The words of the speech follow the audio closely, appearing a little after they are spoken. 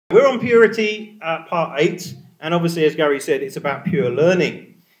We're on purity, part 8, and obviously, as Gary said, it's about pure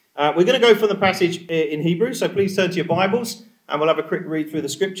learning. We're going to go from the passage in Hebrews, so please turn to your Bibles, and we'll have a quick read through the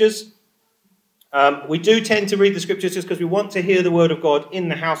Scriptures. We do tend to read the Scriptures just because we want to hear the Word of God in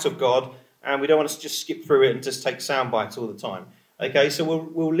the house of God, and we don't want to just skip through it and just take sound bites all the time. Okay, so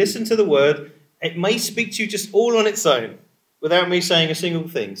we'll listen to the Word. It may speak to you just all on its own, without me saying a single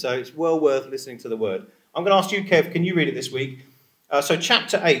thing, so it's well worth listening to the Word. I'm going to ask you, Kev, can you read it this week? So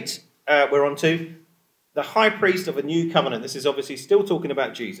chapter 8, we're on to the high priest of a new covenant. This is obviously still talking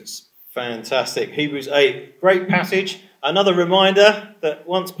about Jesus. Fantastic. Hebrews 8, great passage. Another reminder that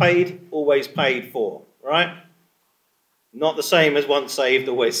once paid, always paid for, right? Not the same as once saved,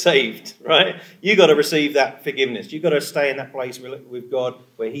 always saved, right? You've got to receive that forgiveness. You've got to stay in that place with God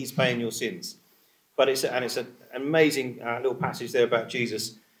where he's paying your sins. But it's an amazing little passage there about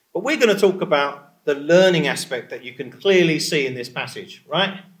Jesus. But we're going to talk about the learning aspect that you can clearly see in this passage,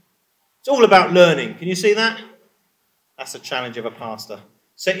 right? It's all about learning. Can you see that? That's the challenge of a pastor.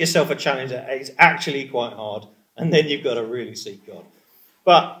 Set yourself a challenge that is actually quite hard, and then you've got to really seek God.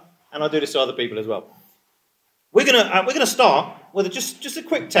 And I do this to other people as well. We're gonna start with just a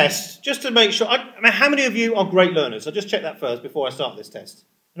quick test, just to make sure. I mean, how many of you are great learners? I'll just check that first before I start this test.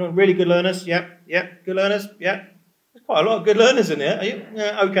 Anyone really good learners? Yep. Good learners? Yeah. There's quite a lot of good learners in there. Are you?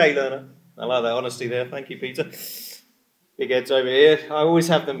 Yeah, okay learner. I like that honesty there. Thank you, Peter. Big heads over here. I always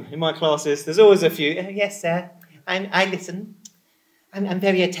have them in my classes. There's always a few. Yes, sir. I listen. I'm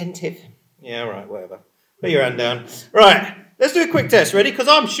very attentive. Yeah, right, whatever. Put your hand down. Right, let's do a quick test. Ready? Because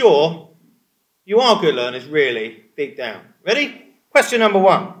I'm sure you are good learners, really, deep down. Ready? Question number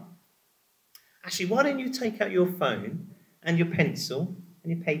 1. Actually, why don't you take out your phone and your pencil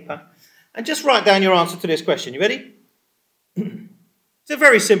and your paper and just write down your answer to this question. You ready? It's a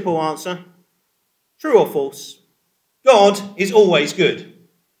very simple answer. True or false? God is always good.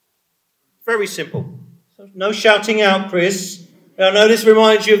 Very simple. So no shouting out, Chris. I know this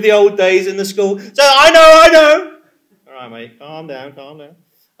reminds you of the old days in the school. So I know. All right, mate. Calm down.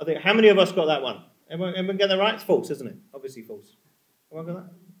 I think, how many of us got that one? Everyone get that right? It's false, isn't it? Obviously false. Everyone got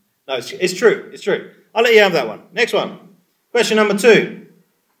that? No, it's true. It's true. I'll let you have that one. Next one. Question number 2.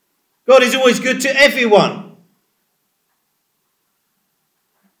 God is always good to everyone.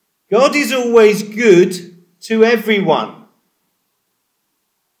 God is always good to everyone.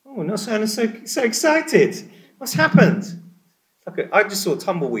 Oh, not sounding so excited. What's happened? Okay, I just saw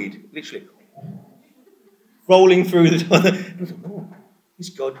tumbleweed, literally, rolling through the... Oh, is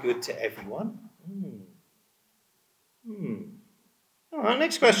God good to everyone? All right,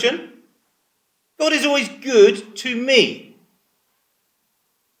 next question. God is always good to me.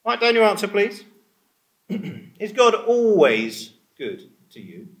 Write down your answer, please. Is God always good to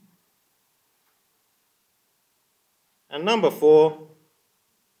you? And number 4,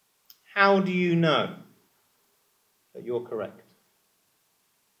 how do you know that you're correct?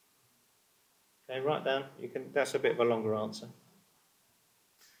 Okay, write down. That's a bit of a longer answer.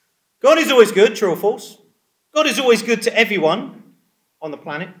 God is always good, true or false? God is always good to everyone on the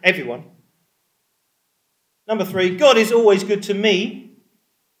planet, everyone. Number 3, God is always good to me,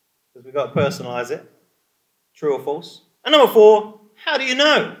 because we've got to personalise it. True or false? And number 4, how do you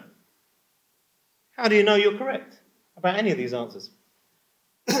know? How do you know you're correct about any of these answers?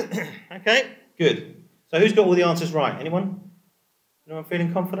 Okay, good. So who's got all the answers right? Anyone? Anyone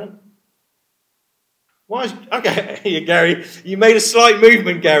feeling confident? Okay, Gary, you made a slight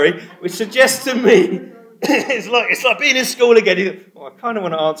movement, Gary, which suggests to me it's like being in school again. I kind of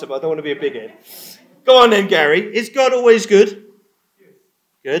want to answer, but I don't want to be a big head. Go on then, Gary. Is God always good?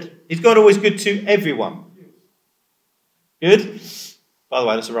 Good. Is God always good to everyone? Good. By the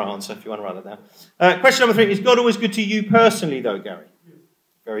way, that's the right answer if you want to write that down. Question number 3, is God always good to you personally, though, Gary? Yes.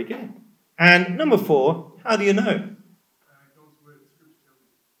 Very good. And number 4, how do you know? God's word,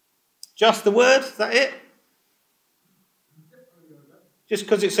 just the word? Is that it? Just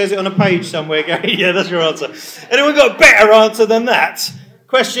because it says it on a page somewhere, Gary? Yeah, that's your answer. Anyone got a better answer than that?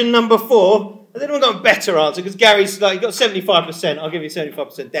 Question number 4. Has anyone got a better answer? Because Gary's he got 75%. I'll give you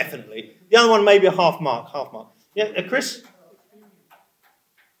 75%, definitely. The other one, maybe a half mark. Yeah, Chris?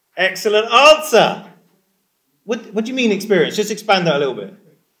 Excellent answer. What do you mean experience? Just expand that a little bit.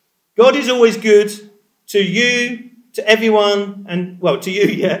 God is always good to you, to everyone, and, well, to you,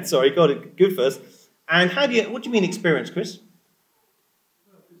 yeah, sorry, God is good first. And what do you mean experience, Chris?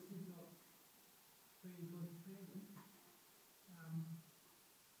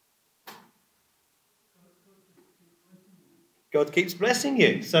 God keeps blessing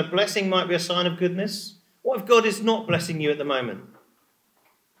you. So blessing might be a sign of goodness. What if God is not blessing you at the moment?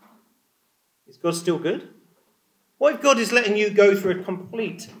 Is God still good? What if God is letting you go through a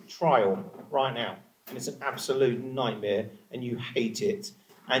complete trial right now, and it's an absolute nightmare, and you hate it,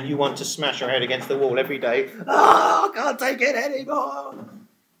 and you want to smash your head against the wall every day? Oh, I can't take it anymore.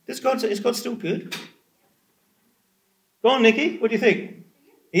 Is God still good? Go on, Nikki. What do you think?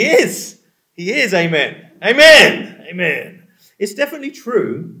 He is. He is. Amen. Amen. Amen. It's definitely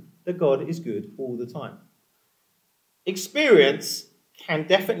true that God is good all the time. Experience can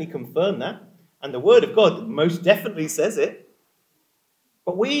definitely confirm that. And the Word of God most definitely says it.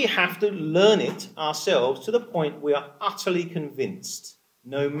 But we have to learn it ourselves to the point we are utterly convinced,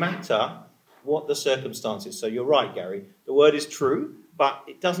 no matter what the circumstances. So you're right, Gary. The Word is true, but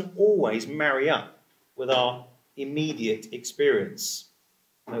it doesn't always marry up with our immediate experience.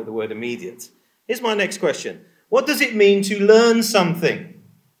 Know the word immediate. Here's my next question. What does it mean to learn something?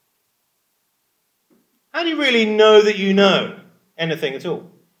 How do you really know that you know anything at all?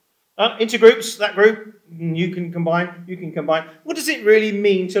 Intergroups, that group, you can combine. What does it really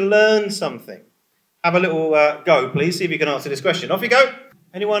mean to learn something? Have a little go, please. See if you can answer this question. Off you go.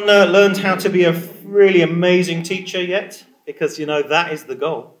 Anyone learned how to be a really amazing teacher yet? Because, you know, that is the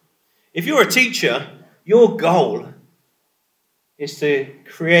goal. If you're a teacher, your goal is to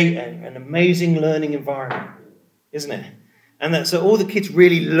create an amazing learning environment, isn't it? And that so all the kids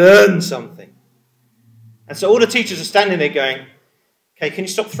really learn something. And so all the teachers are standing there going, okay, can you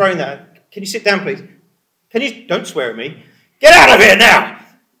stop throwing that? Can you sit down, please? Don't swear at me. Get out of here now!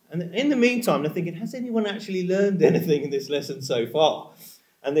 And in the meantime, they're thinking, has anyone actually learned anything in this lesson so far?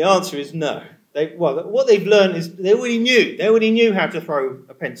 And the answer is no. What they've learned is they already knew. They already knew how to throw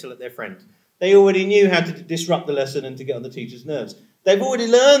a pencil at their friend. They already knew how to disrupt the lesson and to get on the teacher's nerves. They've already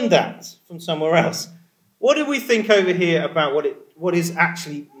learned that from somewhere else. What do we think over here about what is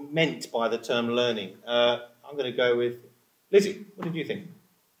actually meant by the term learning? I'm going to go with Lizzie. What did you think?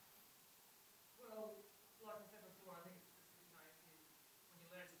 Well, like I said before, I think it's just, when you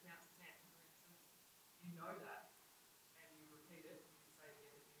learn to count to 10, for instance, you know that, and you repeat it, and you say it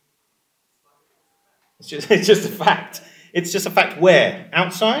again, it's like it's just a fact. It's just a fact where?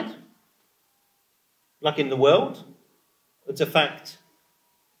 Outside? Like in the world? It's a fact.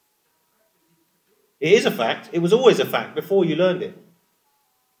 It is a fact. It was always a fact before you learned it.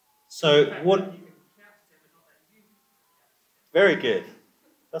 So what? Very good.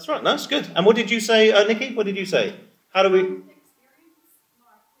 That's right. No, that's good. And what did you say, Nikki? What did you say? How do we?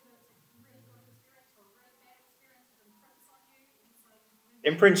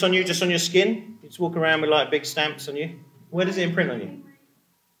 Imprints on you, just on your skin? You just walk around with like big stamps on you? Where does it imprint on you?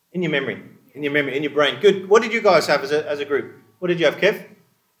 In your memory. In your memory, in your brain. Good. What did you guys have as a group? What did you have, Kev?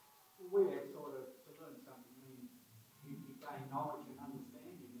 We had sort of, to learn something, you gain knowledge and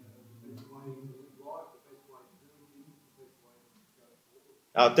understanding of the best way to live life, the best way to do things, the best way to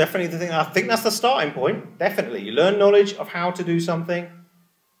go forward. Definitely I think that's the starting point. Definitely. You learn knowledge of how to do something.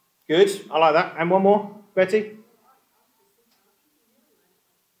 Good. I like that. And one more, Betty?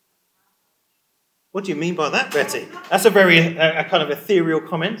 What do you mean by that, Betty? That's a very kind of ethereal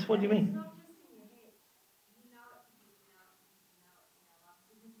comment. What do you mean?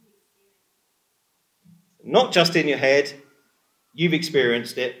 Not just in your head. You've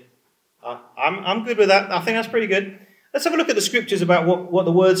experienced it. I'm good with that. I think that's pretty good. Let's have a look at the scriptures about what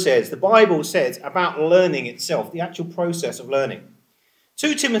the word says. The Bible says about learning itself, the actual process of learning.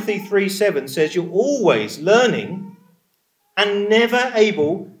 2 Timothy 3:7 says you're always learning and never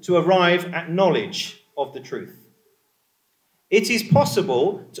able to arrive at knowledge of the truth. It is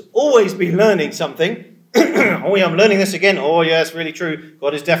possible to always be learning something. Oh, yeah, I'm learning this again. Oh, yeah, it's really true.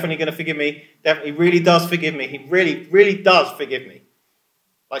 God is definitely going to forgive me. He really does forgive me. He really, really does forgive me.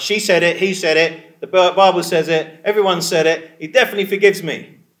 Like she said it, he said it, the Bible says it, everyone said it. He definitely forgives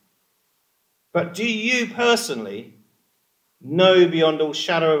me. But do you personally know beyond all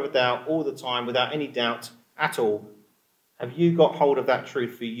shadow of a doubt, all the time, without any doubt at all, have you got hold of that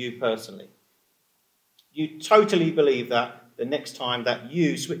truth for you personally? You totally believe that the next time that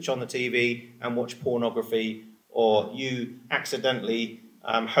you switch on the TV and watch pornography, or you accidentally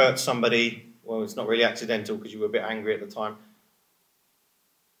hurt somebody, well, it's not really accidental because you were a bit angry at the time,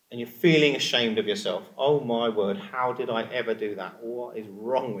 and you're feeling ashamed of yourself. Oh my word, how did I ever do that? What is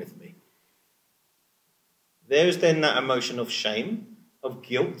wrong with me? There's then that emotion of shame, of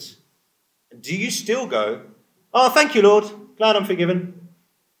guilt. Do you still go, oh, thank you, Lord, glad I'm forgiven?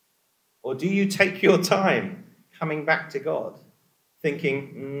 Or do you take your time coming back to God,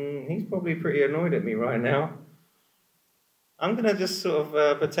 thinking, he's probably pretty annoyed at me right now. I'm going to just sort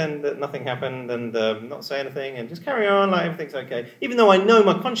of pretend that nothing happened and not say anything and just carry on like everything's okay. Even though I know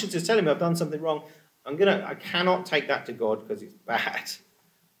my conscience is telling me I've done something wrong, I cannot take that to God because it's bad.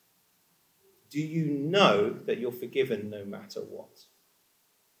 Do you know that you're forgiven no matter what?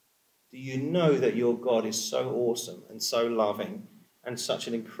 Do you know that your God is so awesome and so loving and such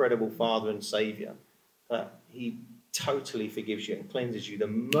an incredible Father and Saviour that he totally forgives you and cleanses you the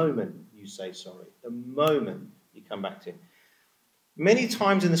moment you say sorry, the moment you come back to him? Many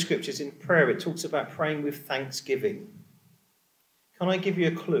times in the scriptures in prayer it talks about praying with thanksgiving. Can I give you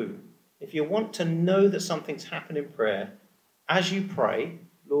a clue? If you want to know that something's happened in prayer, as you pray,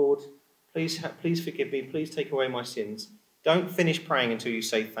 Lord, please forgive me, please take away my sins, don't finish praying until you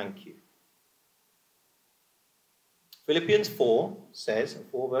say thank you. Philippians 4 says,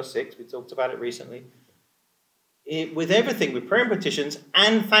 4 verse 6, we talked about it recently, with everything, with prayer and petitions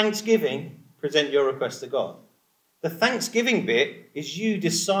and thanksgiving, present your request to God. The thanksgiving bit is you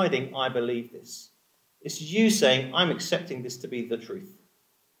deciding, I believe this. It's you saying, I'm accepting this to be the truth.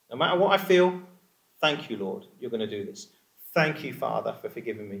 No matter what I feel, thank you, Lord, you're going to do this. Thank you, Father, for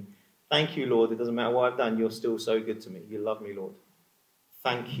forgiving me. Thank you, Lord, it doesn't matter what I've done, you're still so good to me. You love me, Lord.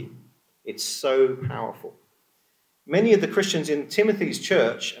 Thank you. It's so powerful. Many of the Christians in Timothy's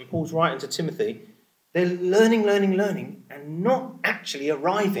church, and Paul's writing to Timothy, they're learning, and not actually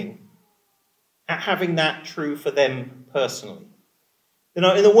arriving at having that true for them personally. You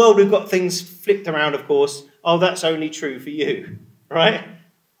know, in the world, we've got things flipped around, of course. Oh, that's only true for you, right?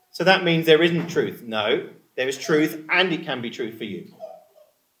 So that means there isn't truth. No, there is truth, and it can be true for you.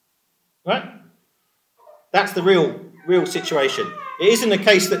 Right? That's the real situation. It isn't a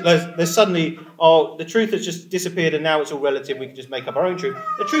case that there's suddenly, oh, the truth has just disappeared and now it's all relative, we can just make up our own truth.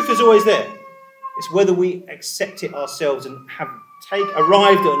 The truth is always there. It's whether we accept it ourselves and have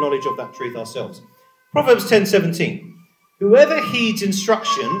arrived at a knowledge of that truth ourselves. Proverbs 10:17. Whoever heeds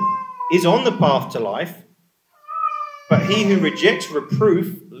instruction is on the path to life, but he who rejects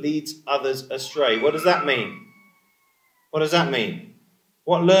reproof leads others astray. What does that mean? What does that mean?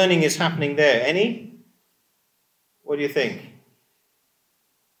 What learning is happening there? Any? What do you think?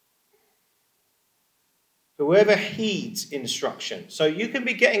 Whoever heeds instruction. So you can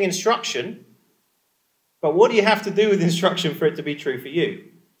be getting instruction, but what do you have to do with instruction for it to be true for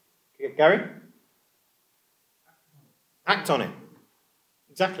you? Gary? Act on it.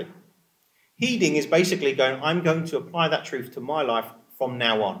 Exactly. Heeding is basically going, I'm going to apply that truth to my life from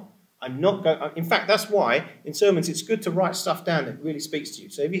now on. I'm not going. In fact, that's why in sermons it's good to write stuff down that really speaks to you.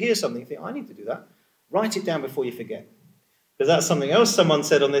 So if you hear something, you think, I need to do that. Write it down before you forget. Because that's something else someone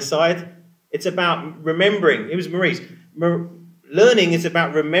said on this side. It's about remembering. It was Marie's. Learning is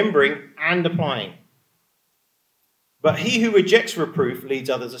about remembering and applying. But he who rejects reproof leads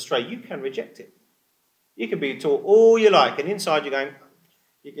others astray. You can reject it. You can be taught all you like, and inside you're going,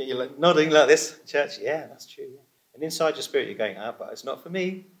 you're nodding like this, church, yeah, that's true. Yeah. And inside your spirit you're going, but it's not for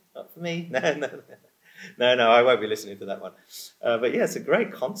me, not for me. No, I won't be listening to that one. But yeah, it's a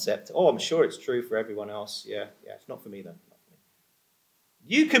great concept. Oh, I'm sure it's true for everyone else. Yeah, it's not for me then.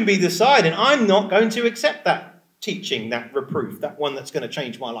 You can be deciding, I'm not going to accept that teaching, that reproof, that one that's going to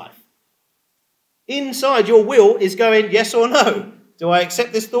change my life. Inside your will is going, yes or no. Do I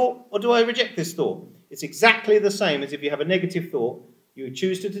accept this thought or do I reject this thought? It's exactly the same as if you have a negative thought. You would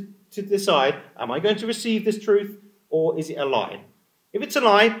choose to decide, am I going to receive this truth or is it a lie? If it's a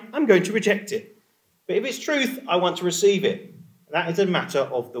lie, I'm going to reject it. But if it's truth, I want to receive it. That is a matter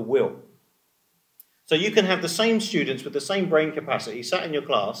of the will. So you can have the same students with the same brain capacity sat in your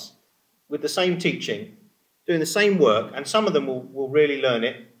class with the same teaching, doing the same work, and some of them will really learn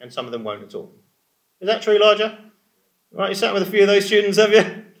it and some of them won't at all. Is that true, Elijah? Right, you sat with a few of those students, have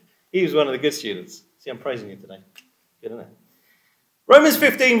you? He was one of the good students. See, I'm praising you today. Good, isn't it? Romans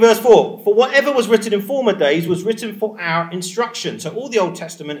 15, verse 4. For whatever was written in former days was written for our instruction. So all the Old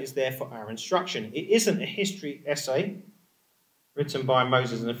Testament is there for our instruction. It isn't a history essay written by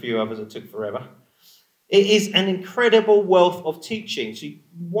Moses and a few others that took forever. It is an incredible wealth of teaching. So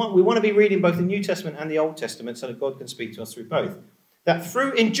we want to be reading both the New Testament and the Old Testament so that God can speak to us through both. That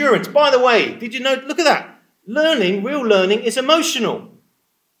through endurance, by the way, did you know, look at that. Learning, real learning, is emotional.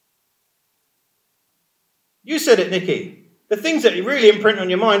 You said it, Nikki. The things that really imprint on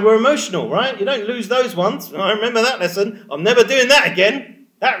your mind were emotional, right? You don't lose those ones. I remember that lesson. I'm never doing that again.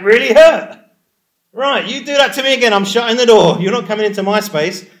 That really hurt. Right, you do that to me again, I'm shutting the door. You're not coming into my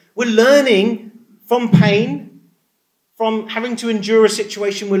space. We're learning from pain, from having to endure a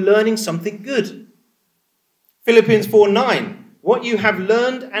situation. We're learning something good. Philippians 4:9. What you have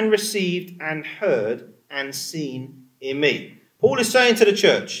learned and received and heard and seen in me. Paul is saying to the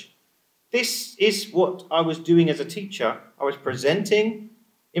church, this is what I was doing as a teacher. I was presenting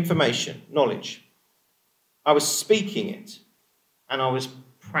information, knowledge. I was speaking it, and I was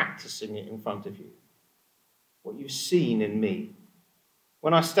practicing it in front of you. What you've seen in me.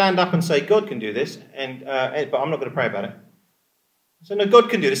 when I stand up and say, God can do this, but I'm not going to pray about it. So no, God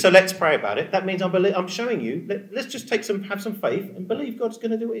can do this, so let's pray about it. That means I'm showing you, let's just have some faith and believe God's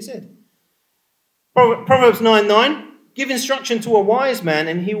going to do what he said. Proverbs 9:9, give instruction to a wise man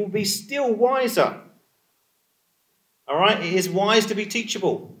and he will be still wiser. All right, it is wise to be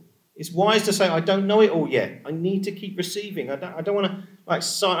teachable. It's wise to say, I don't know it all yet. I need to keep receiving. I don't want to like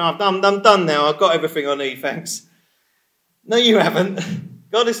sign up. I'm done now. I've got everything I need, thanks. No, you haven't.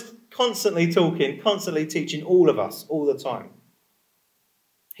 God is constantly talking, constantly teaching all of us all the time.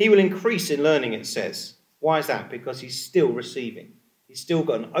 He will increase in learning, it says. Why is that? Because he's still receiving. He's still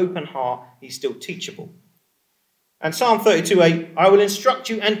got an open heart. He's still teachable. And Psalm 32:8, I will instruct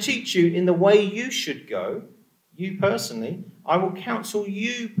you and teach you in the way you should go. You personally. I will counsel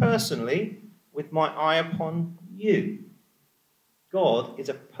you personally with my eye upon you. God is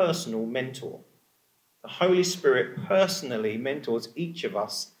a personal mentor. The Holy Spirit personally mentors each of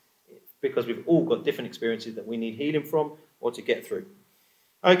us because we've all got different experiences that we need healing from or to get through.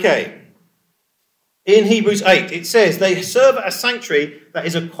 Okay. In Hebrews 8, it says, they serve a sanctuary that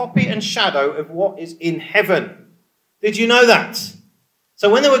is a copy and shadow of what is in heaven. Did you know that? So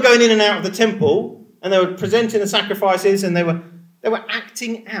when they were going in and out of the temple, and they were presenting the sacrifices, and they were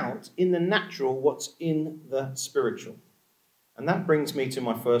acting out in the natural what's in the spiritual. And that brings me to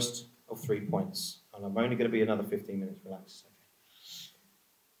my first of 3 points. And I'm only going to be another 15 minutes. Relax. Okay.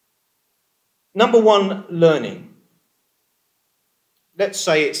 Number one, learning. Let's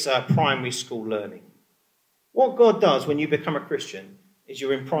say it's primary school learning. What God does when you become a Christian is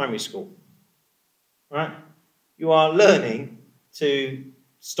you're in primary school. Right? You are learning to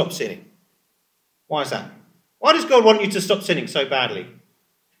stop sinning. Why is that? Why does God want you to stop sinning so badly?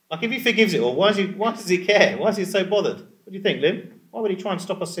 Like if he forgives it all, why does he care? Why is he so bothered? What do you think, Lim? Why would he try and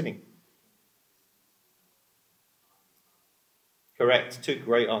stop us sinning? Correct. Two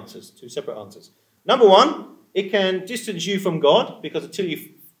great answers. Two separate answers. Number one, it can distance you from God because until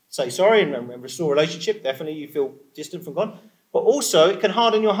you say sorry and restore a relationship, definitely you feel distant from God. But also it can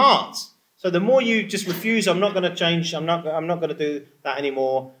harden your heart. So the more you just refuse, I'm not going to change, I'm not going to do that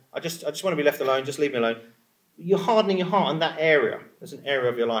anymore. I just want to be left alone, just leave me alone. You're hardening your heart in that area. There's an area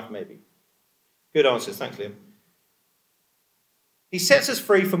of your life maybe. Good answers, thanks Liam. He sets us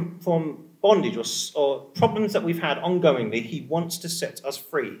free from bondage or problems that we've had ongoingly. He wants to set us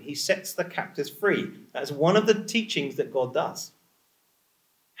free. He sets the captives free. That's one of the teachings that God does.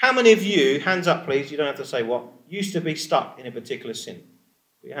 How many of you, hands up please, you don't have to say what, used to be stuck in a particular sin?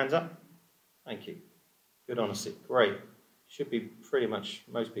 Put your hands up. Thank you. Good honesty. Great. Should be pretty much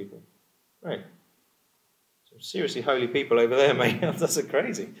most people. Great. Some seriously holy people over there, mate. That's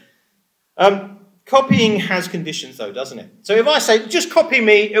crazy. Copying has conditions though, doesn't it? So if I say, just copy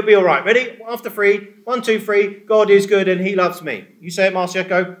me, it'll be all right. Ready? After 3, 1, 2, 3. God is good and he loves me. You say it, Marcia.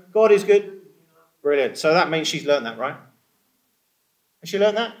 Go. God is good. Brilliant. So that means she's learned that, right? Has she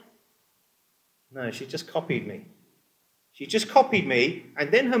learned that? No, she just copied me. She just copied me,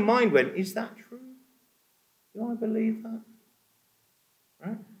 and then her mind went, is that true? Do I believe that?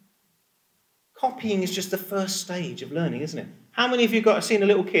 Right? Copying is just the first stage of learning, isn't it? How many of you have seen a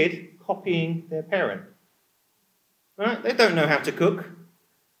little kid copying their parent? Right? They don't know how to cook.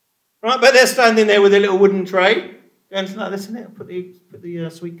 Right? But they're standing there with a little wooden tray, going like this, isn't it? Put the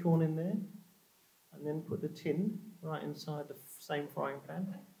sweet corn in there, and then put the tin right inside the same frying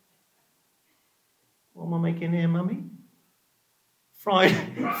pan. What am I making here, Mummy?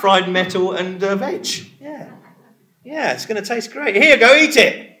 Fried metal and veg. Yeah. Yeah, it's going to taste great. Here, go eat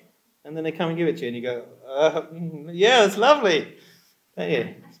it. And then they come and give it to you and you go, yeah, it's lovely.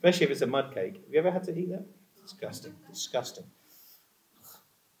 Yeah, especially if it's a mud cake. Have you ever had to eat that? Disgusting. Disgusting.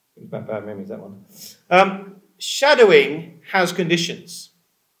 Brings back bad memories, that one. Shadowing has conditions.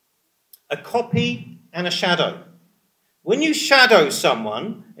 A copy and a shadow. When you shadow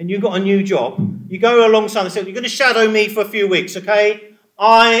someone and you've got a new job, you go alongside and say, you're going to shadow me for a few weeks, okay?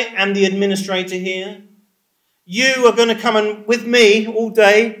 I am the administrator here. You are going to come with me all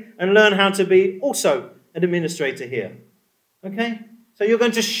day and learn how to be also an administrator here. Okay? So you're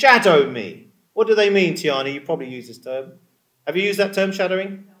going to shadow me. What do they mean, Tiana? You probably use this term. Have you used that term,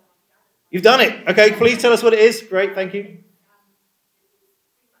 shadowing? You've done it. Okay, please tell us what it is. Great, thank you.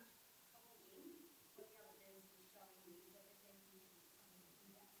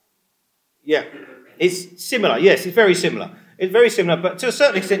 Yeah, it's similar. Yes, it's very similar. It's very similar, but to a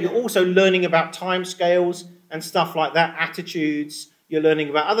certain extent, you're also learning about time scales and stuff like that, attitudes. You're learning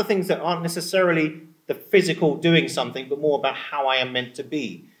about other things that aren't necessarily the physical doing something, but more about how I am meant to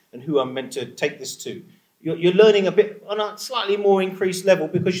be and who I'm meant to take this to. You're learning a bit on a slightly more increased level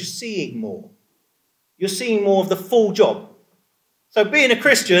because you're seeing more. You're seeing more of the full job. So being a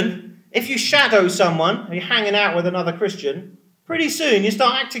Christian, if you shadow someone and you're hanging out with another Christian, pretty soon you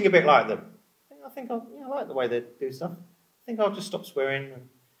start acting a bit like them. I like the way they do stuff. I think I'll just stop swearing. And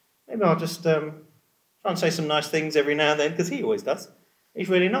maybe I'll just try and say some nice things every now and then, because he always does. He's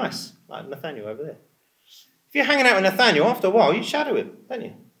really nice, like Nathaniel over there. If you're hanging out with Nathaniel, after a while, you shadow him, don't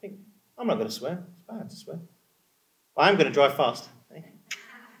you? Think, I'm not going to swear. It's bad to swear. But I'm going to drive fast.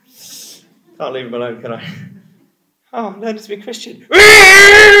 Can't leave him alone, can I? Oh, I'm learning to be a Christian.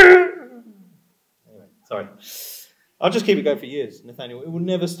 Anyway, sorry. I'll just keep it going for years, Nathaniel. It will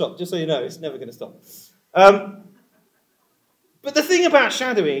never stop. Just so you know, it's never going to stop. But the thing about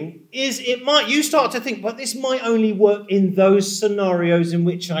shadowing is you start to think, but this might only work in those scenarios in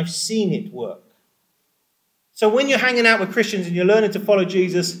which I've seen it work. So when you're hanging out with Christians and you're learning to follow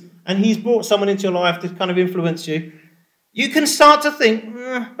Jesus and he's brought someone into your life to kind of influence you, you can start to think,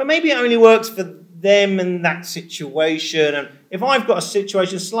 but maybe it only works for them and that situation. And if I've got a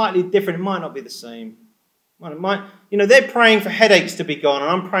situation slightly different, it might not be the same. Well, it might, they're praying for headaches to be gone and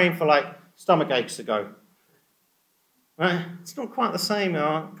I'm praying for stomach aches to go. Right? It's not quite the same.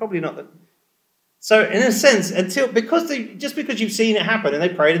 Probably not. So in a sense, just because you've seen it happen and they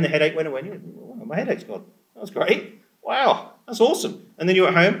prayed and the headache went away, oh, my headache's gone. That was great. Wow, that's awesome. And then you're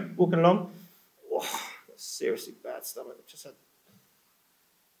at home, walking along. Oh, that's seriously bad stomach.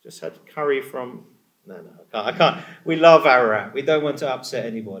 Just had curry from... No, I can't. We love Ararat. We don't want to upset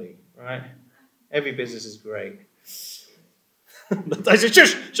anybody, right? Every business is great. I said,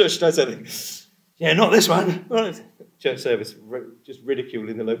 shush, don't say anything. Yeah, not this one. Church service, just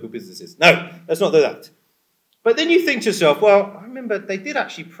ridiculing the local businesses. No, let's not do that. But then you think to yourself, well, I remember they did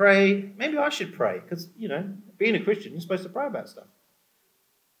actually pray. Maybe I should pray because, being a Christian, you're supposed to pray about stuff.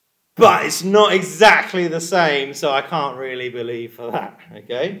 But it's not exactly the same, so I can't really believe for that,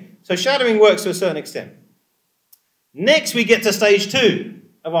 okay? So shadowing works to a certain extent. Next, we get to stage 2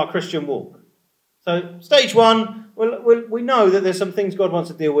 of our Christian walk. So stage 1, we know that there's some things God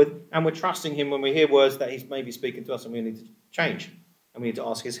wants to deal with, and we're trusting him when we hear words that he's maybe speaking to us and we need to change, and we need to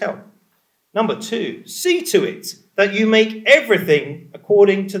ask his help. Number 2, see to it that you make everything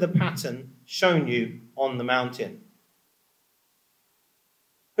according to the pattern shown you on the mountain.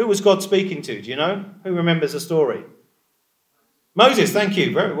 Who was God speaking to? Do you know? Who remembers the story? Moses, thank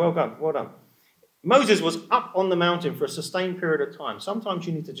you. Very well done. Well done. Moses was up on the mountain for a sustained period of time. Sometimes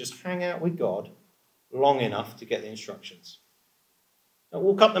you need to just hang out with God long enough to get the instructions. Don't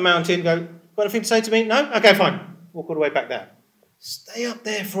walk up the mountain, go, got anything to say to me? No? Okay, fine. Walk all the way back down. Stay up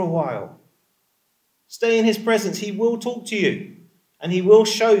there for a while. Stay in his presence. He will talk to you. And he will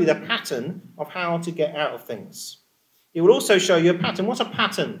show you the pattern of how to get out of things. He will also show you a pattern. What's a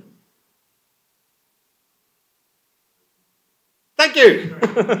pattern? Thank you.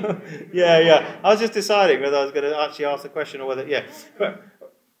 Yeah. I was just deciding whether I was going to actually ask the question or whether, But,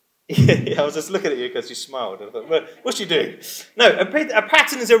 I was just looking at you because you smiled. I thought, well, what's you doing? No, a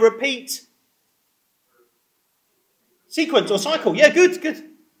pattern is a repeat sequence or cycle. Yeah, good.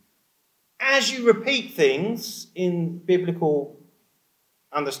 As you repeat things in biblical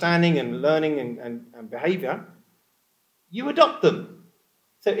understanding and learning and behaviour, you adopt them.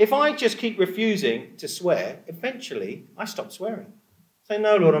 So if I just keep refusing to swear, eventually I stop swearing. Say,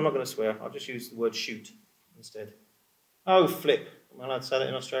 no, Lord, I'm not going to swear. I'll just use the word shoot instead. Oh, flip. Am I allowed to say that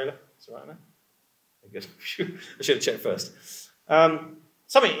in Australia? It's all right now? I guess I should have checked first.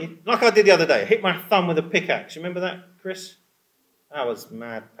 Something like I did the other day. I hit my thumb with a pickaxe. You remember that, Chris? That was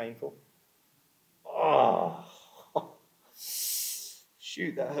mad painful. Oh,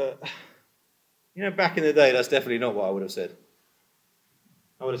 shoot, that hurt. Back in the day, that's definitely not what I would have said.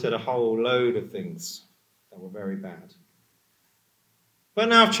 I would have said a whole load of things that were very bad. But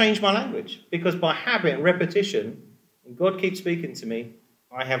now I've changed my language because by habit and repetition, and God keeps speaking to me,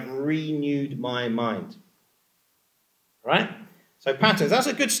 I have renewed my mind. Right? So patterns, that's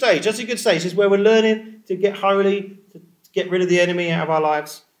a good stage. That's a good stage. This is where we're learning to get holy, to get rid of the enemy out of our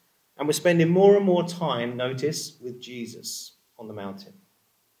lives. And we're spending more and more time, notice, with Jesus on the mountain.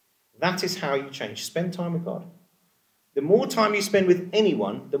 That is how you change. Spend time with God. The more time you spend with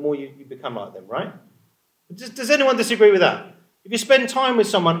anyone, the more you become like them, right? Does anyone disagree with that? If you spend time with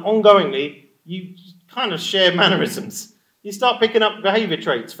someone ongoingly, you kind of share mannerisms. You start picking up behavior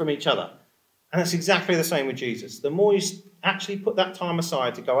traits from each other. And that's exactly the same with Jesus. The more you actually put that time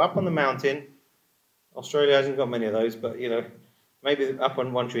aside to go up on the mountain, Australia hasn't got many of those, but, maybe up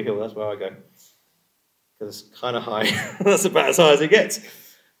on One Tree Hill, that's where I go. Because it's kind of high. That's about as high as it gets.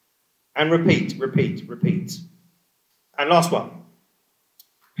 And repeat. And last one.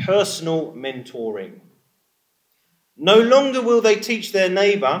 Personal mentoring. No longer will they teach their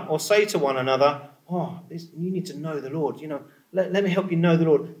neighbour or say to one another, you need to know the Lord. Let me help you know the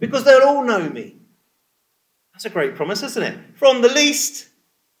Lord. Because they'll all know me. That's a great promise, isn't it? From the least,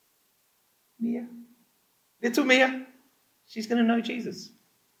 Mia, little Mia, she's going to know Jesus.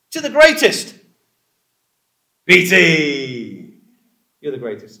 To the greatest, BT, you're the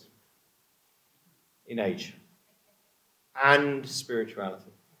greatest in age and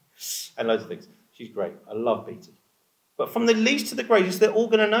spirituality and loads of things. She's great. I love BT. But from the least to the greatest, they're all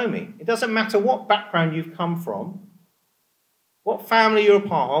going to know me. It doesn't matter what background you've come from, what family you're a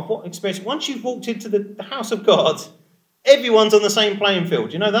part of, what experience. Once you've walked into the house of God, everyone's on the same playing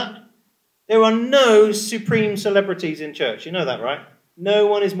field. You know that? There are no supreme celebrities in church. You know that, right? No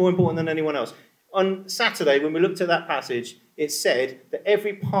one is more important than anyone else. On Saturday, when we looked at that passage, it said that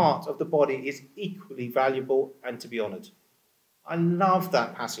every part of the body is equally valuable and to be honoured. I love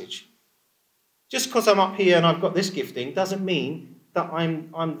that passage. Just because I'm up here and I've got this gifting doesn't mean that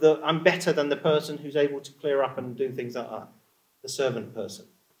I'm better than the person who's able to clear up and do things like that, the servant person.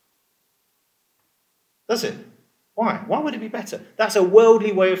 Does it? Why? Why would it be better? That's a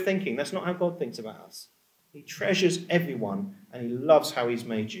worldly way of thinking. That's not how God thinks about us. He treasures everyone and he loves how he's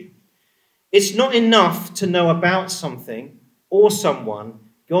made you. It's not enough to know about something or someone.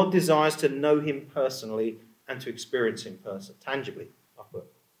 God desires to know him personally and to experience him tangibly.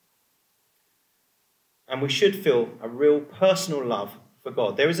 And we should feel a real personal love for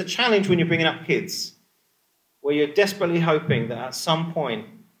God. There is a challenge when you're bringing up kids where you're desperately hoping that at some point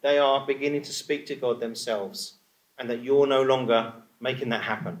they are beginning to speak to God themselves and that you're no longer making that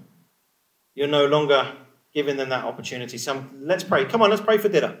happen. You're no longer giving them that opportunity. Let's pray. Come on, let's pray for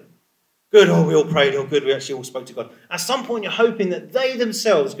dinner. Good. Oh, we all prayed. Oh, good. We actually all spoke to God. At some point you're hoping that they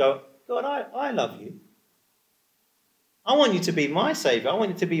themselves go, God, I love you. I want you to be my Saviour. I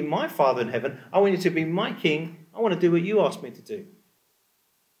want you to be my Father in heaven. I want you to be my King. I want to do what you asked me to do.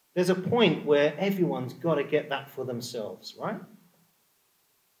 There's a point where everyone's got to get that for themselves, right?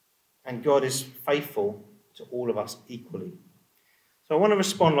 And God is faithful to all of us equally. So I want to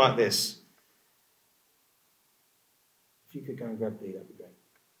respond like this. If you could go and grab D, that'd be great.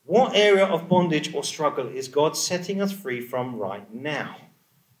 What area of bondage or struggle is God setting us free from right now?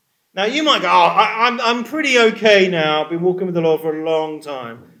 Now, you might go, I'm pretty okay now. I've been walking with the Lord for a long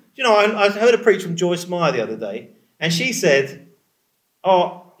time. You know, I heard a preach from Joyce Meyer the other day, and she said,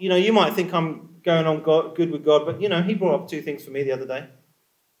 you might think I'm going on good with God, but, he brought up two things for me the other day.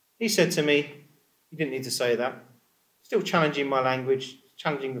 He said to me, you didn't need to say that. Still challenging my language,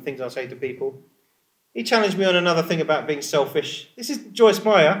 challenging the things I say to people. He challenged me on another thing about being selfish. This is Joyce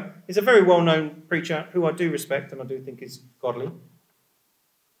Meyer. He's a very well-known preacher who I do respect and I do think is godly.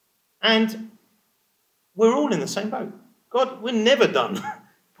 And we're all in the same boat. God, we're never done.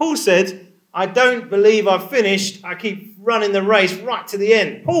 Paul said, I don't believe I've finished. I keep running the race right to the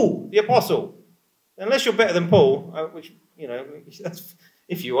end. Paul, the apostle. Unless you're better than Paul, which,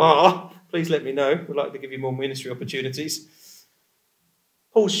 if you are, please let me know. We'd like to give you more ministry opportunities.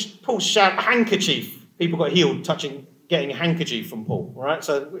 Paul's handkerchief. People got healed getting a handkerchief from Paul. Right?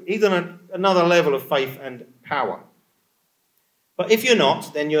 So he's on another level of faith and power. But if you're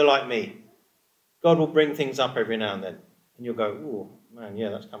not, then you're like me. God will bring things up every now and then. And you'll go, oh, man, yeah,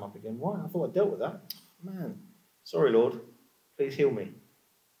 that's come up again. Why? I thought I dealt with that. Man, sorry, Lord. Please heal me.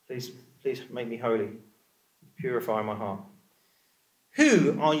 Please make me holy. Purify my heart.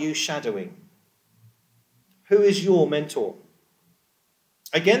 Who are you shadowing? Who is your mentor?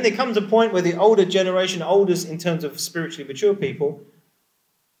 Again, there comes a point where the older generation, oldest in terms of spiritually mature people,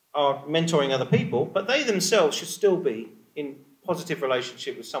 are mentoring other people, but they themselves should still be in positive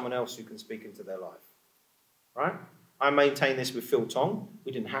relationship with someone else who can speak into their life. Right? I maintain this with Phil Tong.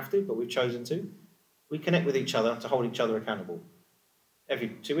 We didn't have to, but we've chosen to. We connect with each other to hold each other accountable every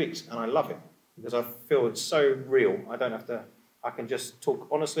 2 weeks, and I love it because I feel it's so real. I can just talk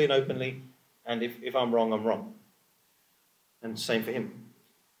honestly and openly, and if I'm wrong, I'm wrong. And same for him.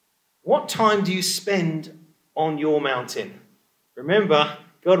 What time do you spend on your mountain? Remember,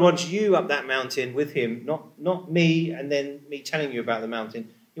 God wants you up that mountain with him, not me and then me telling you about the mountain.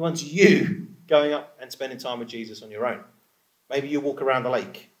 He wants you going up and spending time with Jesus on your own. Maybe you walk around the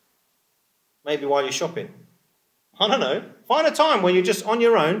lake. Maybe while you're shopping. I don't know. Find a time when you're just on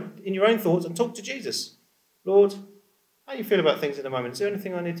your own, in your own thoughts, and talk to Jesus. Lord, how do you feel about things at the moment? Is there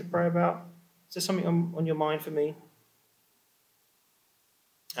anything I need to pray about? Is there something on your mind for me?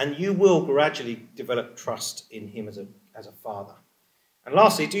 And you will gradually develop trust in him as a father. And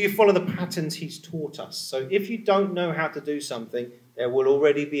lastly, do you follow the patterns he's taught us? So if you don't know how to do something, there will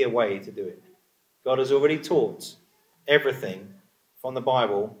already be a way to do it. God has already taught everything from the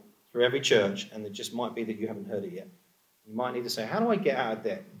Bible through every church, and it just might be that you haven't heard it yet. You might need to say, how do I get out of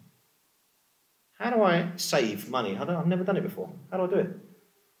debt? How do I save money? I've never done it before. How do I do it?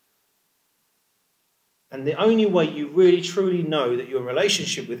 And the only way you really truly know that you're in a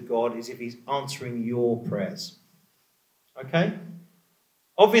relationship with God is if he's answering your prayers. Okay?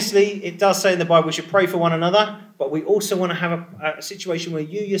 Obviously, it does say in the Bible we should pray for one another, but we also want to have a situation where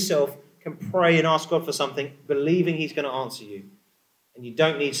you yourself can pray and ask God for something, believing he's going to answer you. And you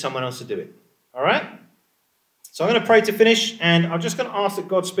don't need someone else to do it. All right? So I'm going to pray to finish, and I'm just going to ask that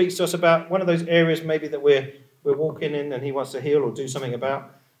God speaks to us about one of those areas maybe that we're walking in and he wants to heal or do something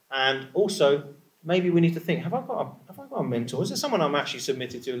about. And also, maybe we need to think, have I got a mentor? Is there someone I'm actually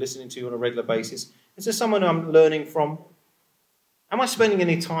submitted to, listening to on a regular basis? Is there someone I'm learning from? Am I spending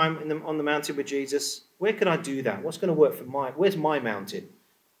any time on the mountain with Jesus? Where can I do that? What's going to work for where's my mountain?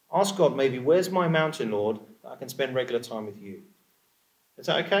 Ask God maybe, where's my mountain, Lord, that I can spend regular time with you? Is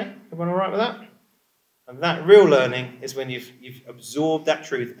that okay? Everyone all right with that? And that real learning is when you've absorbed that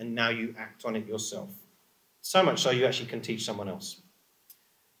truth and now you act on it yourself. So much so you actually can teach someone else.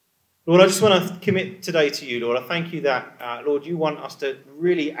 Lord, I just want to commit today to you, Lord. I thank you that, Lord, you want us to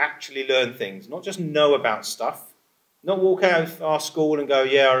really actually learn things, not just know about stuff, not walk out of our school and go,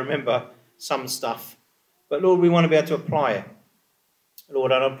 yeah, I remember some stuff. But, Lord, we want to be able to apply it.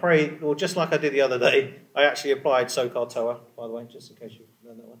 Lord, and I pray, Lord, just like I did the other day, I actually applied SoCal Toa, by the way, just in case you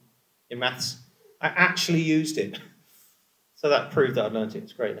learned that one, in maths. I actually used it. So that proved that I'd learned it.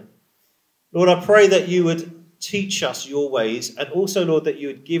 It's great. Lord, I pray that you would teach us your ways, and also, Lord, that you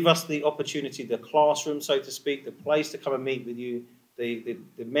would give us the opportunity, the classroom, so to speak, the place to come and meet with you, the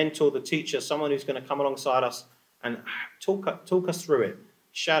mentor, the teacher, someone who's going to come alongside us and talk us through it,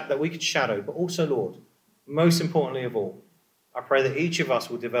 that we could shadow. But also, Lord, most importantly of all, I pray that each of us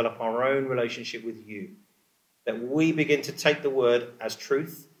will develop our own relationship with you, that we begin to take the word as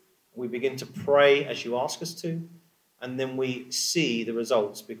truth, we begin to pray as you ask us to, and then we see the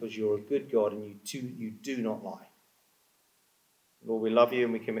results because you're a good God and you do not lie. Lord, we love you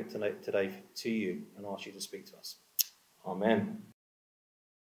and we commit today to you and ask you to speak to us. Amen.